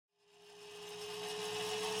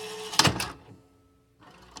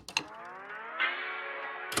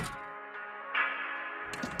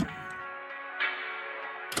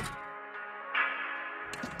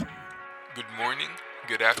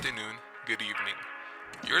good afternoon, good evening.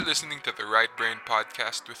 You're listening to the Right Brain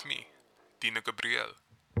Podcast with me, Dino Gabriel.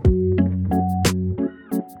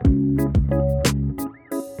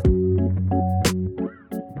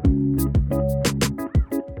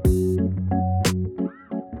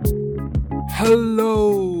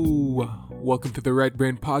 Hello! Welcome to the Right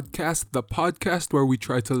Brain Podcast, the podcast where we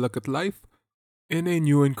try to look at life in a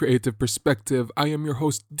new and creative perspective. I am your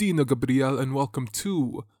host, Dino Gabriel, and welcome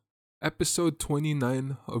to episode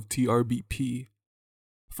 29 of TRBP.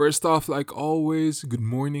 First off, like always, good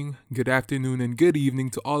morning, good afternoon, and good evening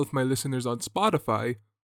to all of my listeners on Spotify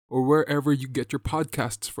or wherever you get your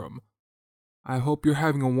podcasts from. I hope you're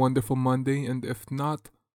having a wonderful Monday, and if not,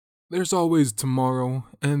 there's always tomorrow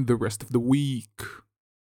and the rest of the week.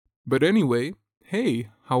 But anyway, hey,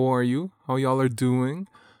 how are you? How y'all are doing?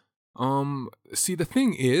 See, the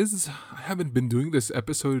thing is, I haven't been doing this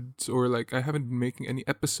episodes or I haven't been making any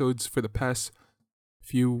episodes for the past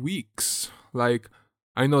few weeks.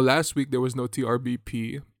 I know last week there was no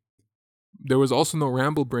TRBP. There was also no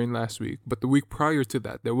Ramble Brain last week, but the week prior to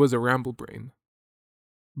that, there was a Ramble Brain.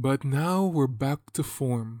 But now we're back to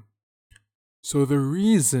form. So the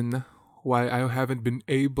reason why I haven't been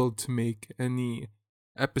able to make any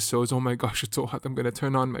episodes, oh my gosh, it's so hot. I'm gonna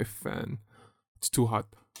turn on my fan. It's too hot.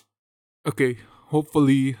 Okay,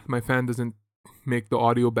 hopefully my fan doesn't make the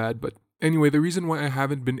audio bad, but anyway, the reason why I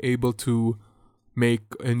haven't been able to make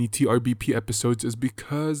any TRBP episodes is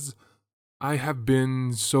because I have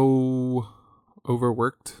been so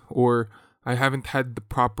overworked, or I haven't had the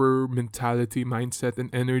proper mentality, mindset,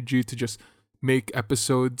 and energy to just make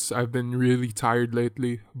episodes. I've been really tired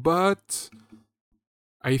lately, but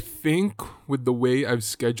I think with the way I've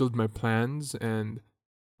scheduled my plans and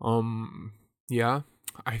yeah,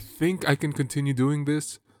 I think I can continue doing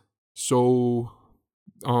this. So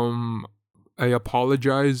I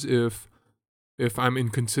apologize if I'm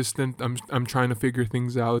inconsistent. I'm trying to figure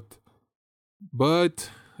things out. But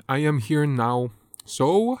I am here now.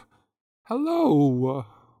 So, hello.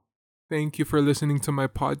 Thank you for listening to my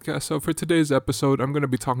podcast. So, for today's episode, I'm going to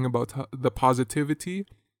be talking about the positivity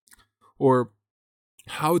or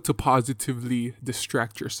how to positively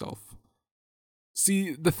distract yourself.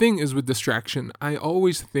 See, the thing is with distraction, I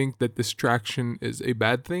always think that distraction is a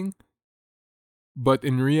bad thing. But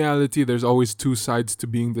in reality, there's always two sides to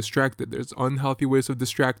being distracted. There's unhealthy ways of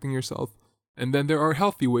distracting yourself, and then there are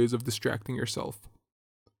healthy ways of distracting yourself.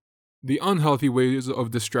 The unhealthy ways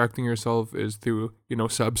of distracting yourself is through,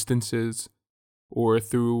 substances, or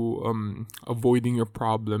through avoiding your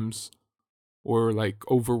problems, or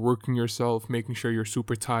overworking yourself, making sure you're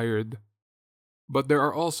super tired. But there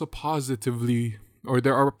are also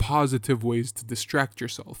there are positive ways to distract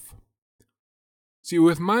yourself. See,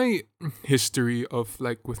 with my history of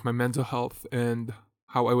with my mental health and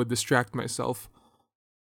how I would distract myself,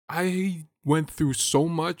 I went through so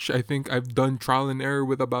much. I think I've done trial and error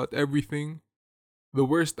with about everything. The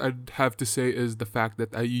worst I'd have to say is the fact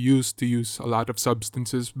that I used to use a lot of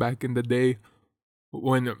substances back in the day.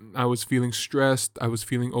 When I was feeling stressed, I was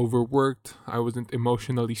feeling overworked, I wasn't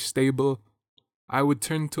emotionally stable, I would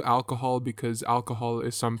turn to alcohol because alcohol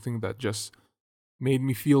is something that just made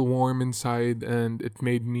me feel warm inside, and it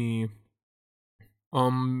made me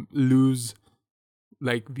lose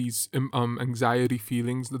these anxiety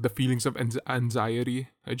feelings, the feelings of anxiety.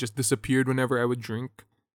 I just disappeared whenever I would drink.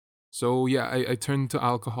 So yeah, I turned to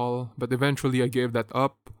alcohol, but eventually I gave that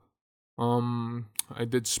up. I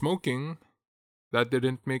did smoking. That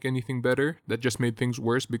didn't make anything better. That just made things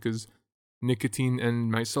worse because nicotine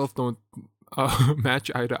and myself don't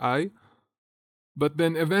match eye to eye. But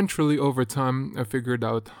then eventually, over time, I figured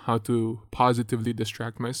out how to positively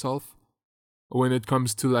distract myself when it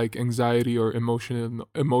comes to anxiety or emotional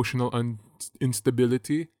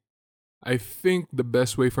instability. I think the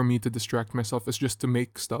best way for me to distract myself is just to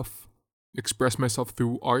make stuff, express myself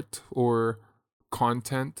through art or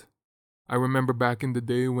content. I remember back in the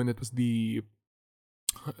day when it was the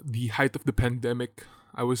height of the pandemic.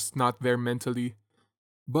 I was not there mentally,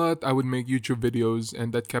 but I would make YouTube videos,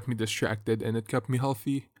 and that kept me distracted and it kept me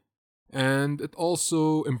healthy. And it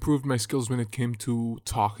also improved my skills when it came to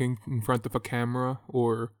talking in front of a camera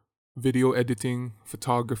or video editing,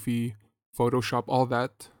 photography, Photoshop, all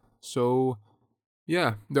that. So,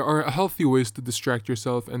 yeah, there are healthy ways to distract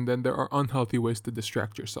yourself, and then there are unhealthy ways to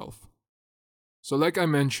distract yourself. So, like I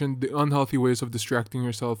mentioned, the unhealthy ways of distracting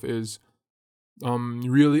yourself is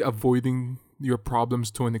really avoiding your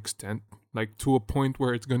problems to an extent, to a point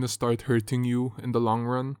where it's going to start hurting you in the long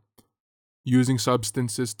run. Using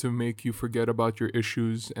substances to make you forget about your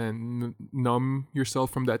issues and numb yourself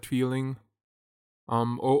from that feeling.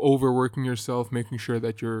 overworking yourself, making sure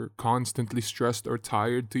that you're constantly stressed or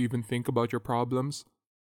tired to even think about your problems.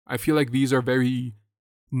 I feel like these are very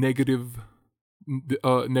negative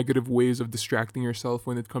negative ways of distracting yourself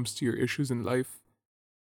when it comes to your issues in life.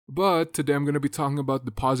 But today I'm going to be talking about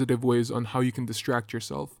the positive ways on how you can distract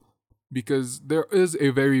yourself, because there is a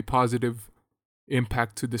very positive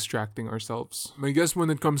impact to distracting ourselves. I guess when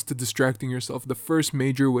it comes to distracting yourself, the first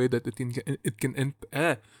major way that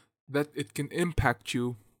that it can impact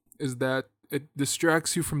you is that it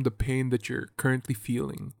distracts you from the pain that you're currently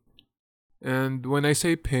feeling. And when I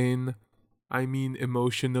say pain, I mean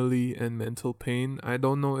emotionally and mental pain. I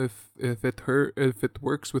don't know if it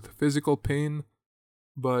works with physical pain,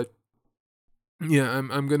 but yeah,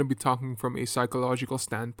 I'm gonna be talking from a psychological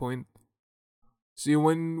standpoint. See,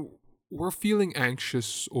 when we're feeling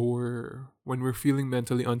anxious or when we're feeling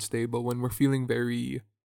mentally unstable, when we're feeling very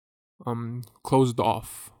closed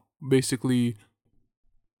off, basically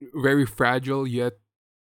very fragile, yet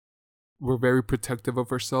we're very protective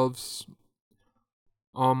of ourselves.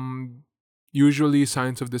 Um Usually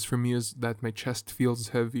signs of this for me is that my chest feels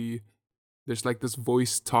heavy. There's like this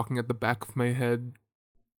voice talking at the back of my head,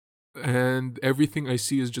 and everything I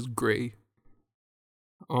see is just gray.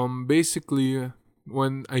 Basically,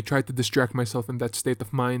 when I try to distract myself in that state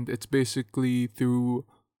of mind, it's basically through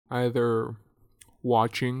either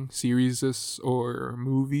watching series or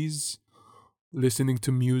movies, listening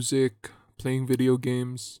to music, playing video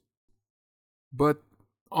games. But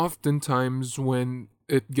oftentimes, when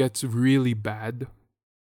it gets really bad,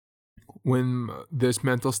 when this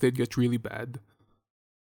mental state gets really bad,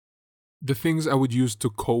 the things I would use to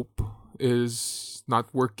cope is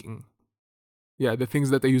not working. Yeah, the things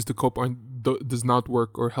that I use to cope does not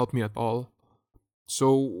work or help me at all.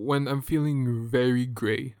 So when I'm feeling very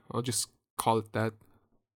gray, I'll just call it that.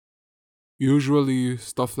 Usually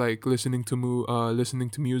stuff like listening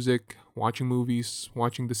to music, watching movies,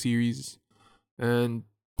 watching the series, and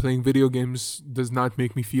playing video games does not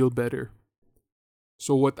make me feel better.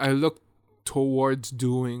 So what I look towards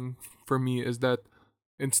doing for me is that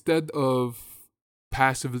instead of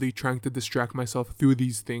passively trying to distract myself through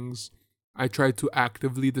these things, I try to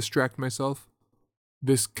actively distract myself.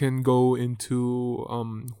 This can go into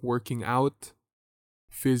working out,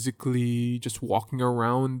 physically just walking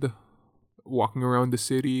around the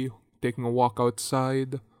city, taking a walk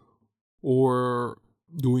outside, or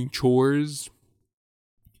doing chores.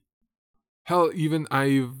 Hell, even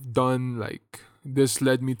I've done like this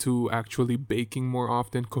led me to actually baking more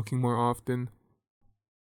often, cooking more often.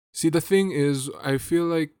 See, the thing is, I feel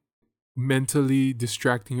like mentally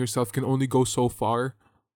distracting yourself can only go so far,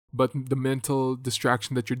 but the mental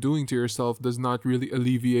distraction that you're doing to yourself does not really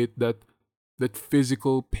alleviate that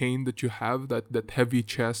physical pain that you have, that heavy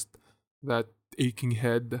chest, that aching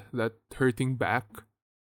head, that hurting back.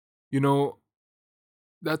 You know,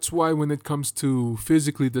 that's why when it comes to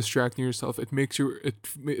physically distracting yourself, it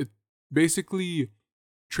basically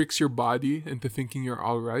tricks your body into thinking you're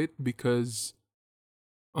all right, because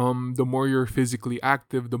the more you're physically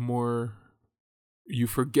active, the more you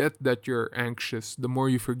forget that you're anxious, the more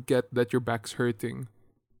you forget that your back's hurting.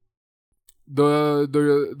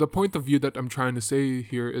 The point of view that I'm trying to say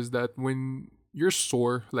here is that when you're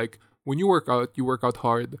sore, like when you work out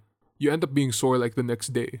hard, you end up being sore like the next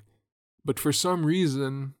day. But for some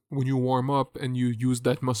reason, when you warm up and you use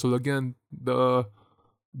that muscle again, the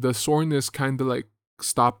soreness kind of like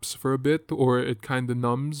stops for a bit, or it kind of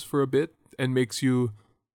numbs for a bit and makes you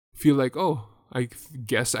feel like, oh,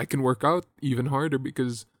 guess I can work out even harder,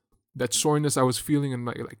 because that soreness I was feeling in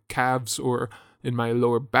my like calves or in my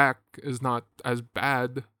lower back is not as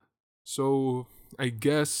bad. So I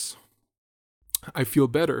guess I feel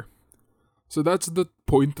better. So that's the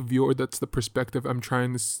point of view, or that's the perspective I'm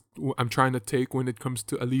trying to take when it comes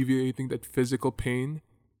to alleviating that physical pain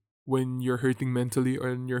when you're hurting mentally or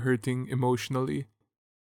when you're hurting emotionally,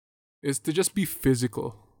 is to just be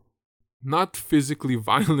physical. Not physically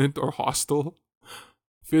violent or hostile.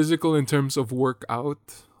 Physical in terms of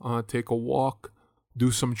workout, take a walk,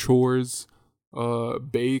 do some chores,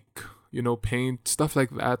 bake, paint, stuff like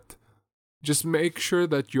that. Just make sure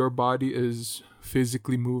that your body is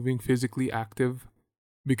physically moving, physically active,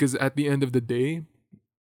 because at the end of the day,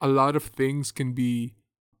 a lot of things can be,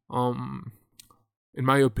 um, in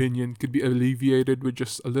my opinion, could be alleviated with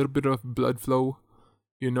just a little bit of blood flow.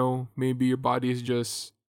 Maybe your body is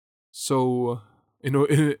just so, you know,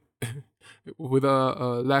 with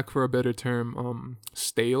a lack for a better term,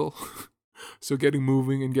 stale. So getting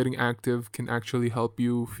moving and getting active can actually help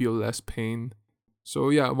you feel less pain. So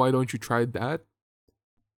yeah, why don't you try that?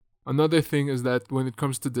 Another thing is that when it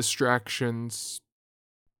comes to distractions,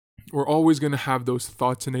 we're always going to have those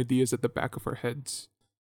thoughts and ideas at the back of our heads,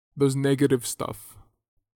 those negative stuff.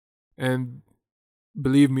 And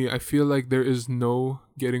believe me, I feel like there is no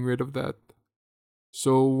getting rid of that.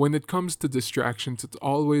 So when it comes to distractions,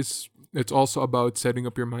 it's also about setting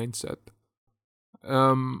up your mindset.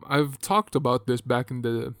 I've talked about this back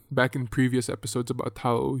in previous episodes about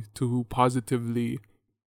how to positively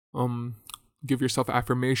um give yourself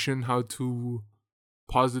affirmation, how to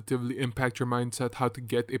positively impact your mindset, how to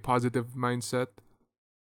get a positive mindset.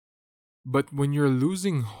 But when you're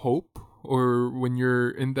losing hope or when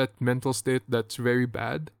you're in that mental state that's very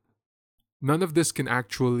bad, none of this can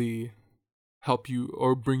actually help you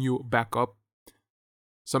or bring you back up.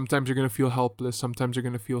 Sometimes you're going to feel helpless, sometimes you're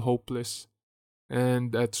going to feel hopeless,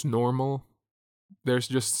 and that's normal. There's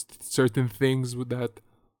just certain things that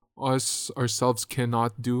us ourselves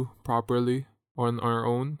cannot do properly on our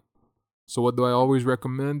own. So what do I always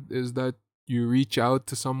recommend is that you reach out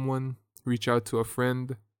to someone, reach out to a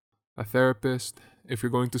friend, a therapist. If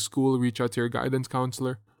you're going to school, reach out to your guidance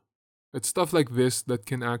counselor. It's stuff like this that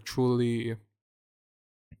can actually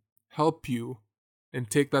help you and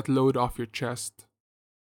take that load off your chest,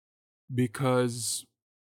 because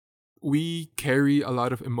we carry a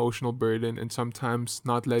lot of emotional burden, and sometimes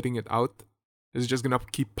not letting it out is just gonna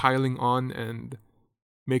keep piling on and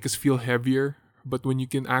make us feel heavier. But when you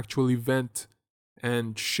can actually vent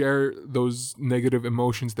and share those negative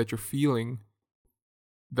emotions that you're feeling,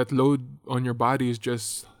 that load on your body is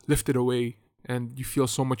just lifted away and you feel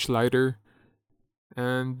so much lighter.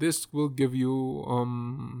 And this will give you,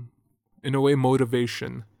 in a way,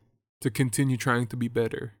 motivation to continue trying to be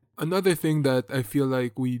better. Another thing that I feel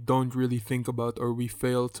like we don't really think about or we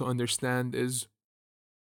fail to understand is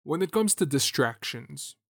when it comes to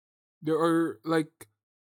distractions, there are like,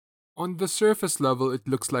 on the surface level, it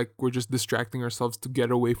looks like we're just distracting ourselves to get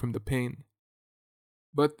away from the pain.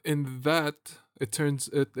 But in that,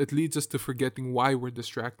 it leads us to forgetting why we're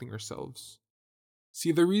distracting ourselves.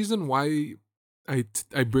 See, the reason why I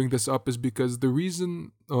bring this up is because the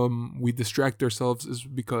reason we distract ourselves is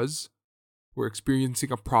because we're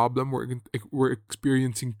experiencing a problem, we're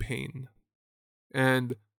experiencing pain.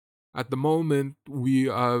 And at the moment, we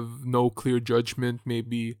have no clear judgment.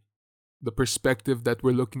 Maybe the perspective that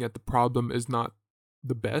we're looking at the problem is not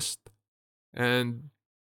the best. And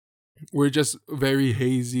we're just very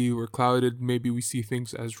hazy, we're clouded. Maybe we see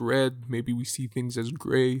things as red, maybe we see things as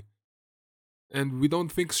gray. And we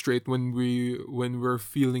don't think straight when we're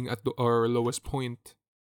feeling at our lowest point.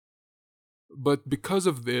 But because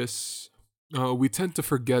of this, we tend to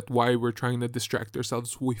forget why we're trying to distract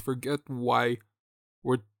ourselves. We forget why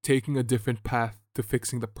we're taking a different path to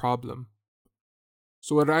fixing the problem.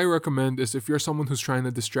 So what I recommend is, if you're someone who's trying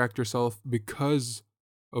to distract yourself because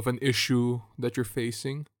of an issue that you're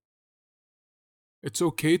facing, it's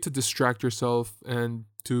okay to distract yourself and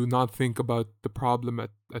to not think about the problem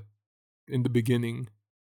in the beginning.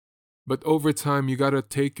 But over time, you gotta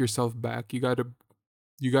take yourself back. You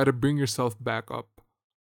gotta bring yourself back up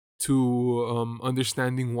to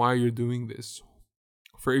understanding why you're doing this.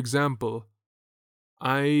 For example,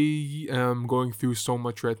 I am going through so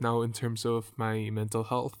much right now in terms of my mental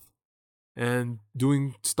health. And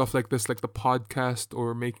doing stuff like this, like the podcast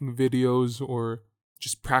or making videos or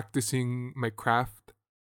just practicing my craft,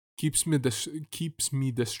 keeps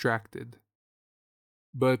me distracted.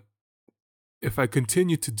 But if I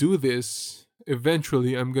continue to do this,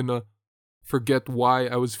 eventually I'm gonna forget why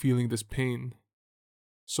I was feeling this pain.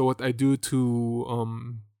 So what I do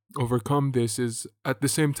to overcome this is, at the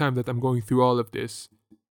same time that I'm going through all of this,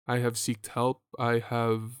 I have sought help. I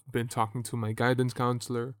have been talking to my guidance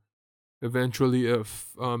counselor. Eventually,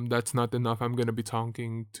 if that's not enough, I'm gonna be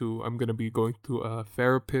going to a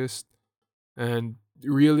therapist. And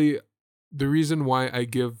really, the reason why I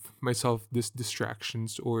give myself these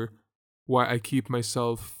distractions, or why I keep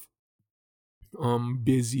myself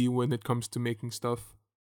busy when it comes to making stuff,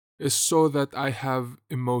 is so that I have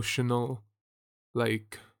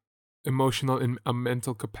like emotional and a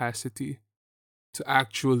mental capacity to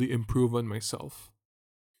actually improve on myself.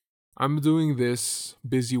 I'm doing this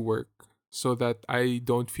busy work so that I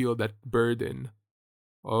don't feel that burden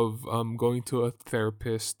of going to a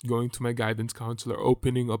therapist, going to my guidance counselor,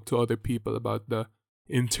 opening up to other people about the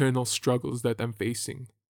internal struggles that I'm facing.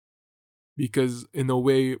 Because in a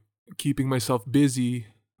way, keeping myself busy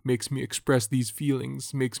makes me express these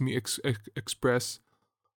feelings, makes me express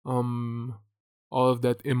um all of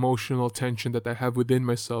that emotional tension that I have within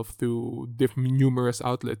myself through different numerous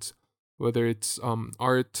outlets, whether it's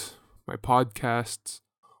art, my podcasts,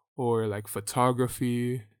 or like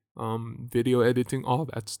photography, video editing, all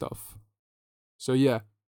that stuff. So yeah,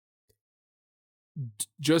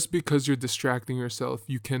 Just because you're distracting yourself,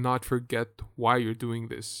 you cannot forget why you're doing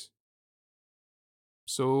this.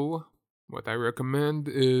 So, what I recommend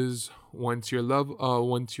is once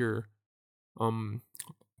you're um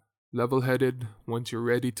level-headed, once you're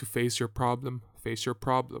ready to face your problem, face your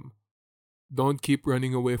problem. Don't keep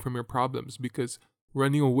running away from your problems, because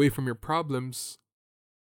running away from your problems,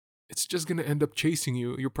 it's just going to end up chasing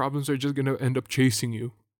you. Your problems are just going to end up chasing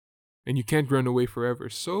you, and you can't run away forever.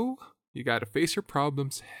 So, you got to face your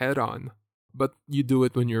problems head on, but you do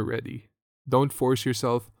it when you're ready. Don't force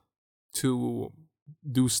yourself to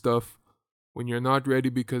do stuff when you're not ready,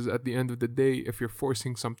 because at the end of the day, if you're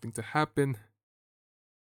forcing something to happen,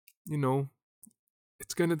 you know,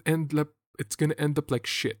 it's gonna end up like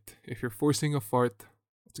shit. If you're forcing a fart,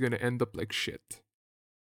 it's gonna end up like shit.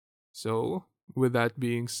 So, with that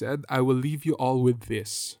being said, I will leave you all with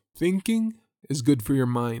this. Thinking is good for your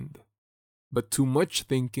mind, but too much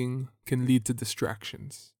thinking can lead to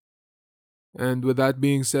distractions. And with that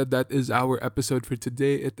being said, that is our episode for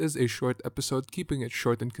today. It is a short episode, keeping it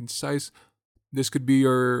short and concise. This could be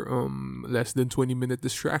your less than 20-minute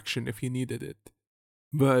distraction if you needed it.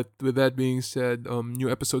 But with that being said, new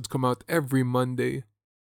episodes come out every Monday.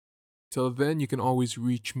 Till then, you can always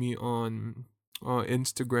reach me on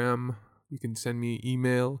Instagram. You can send me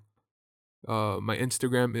email. My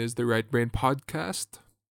Instagram is the Right Brain Podcast.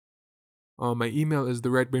 My email is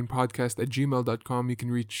therightbrainpodcast@gmail.com.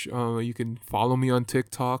 You can follow me on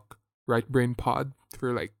TikTok, Right Brain Pod,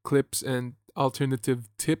 for like clips and alternative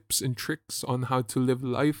tips and tricks on how to live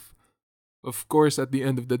life. Of course, at the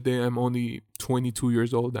end of the day, I'm only 22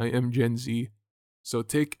 years old. I am Gen Z. So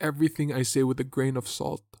take everything I say with a grain of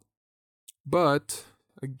salt. But,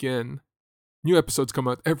 again, new episodes come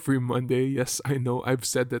out every Monday. Yes, I know, I've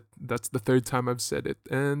said that. That's the third time I've said it.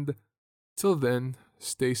 And till then,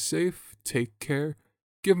 stay safe, take care.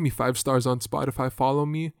 Give me 5 stars on Spotify. Follow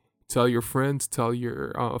me. Tell your friends, tell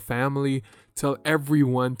your family, tell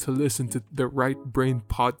everyone to listen to the Right Brain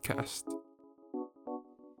Podcast.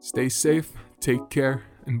 Stay safe, take care,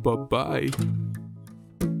 and bye-bye.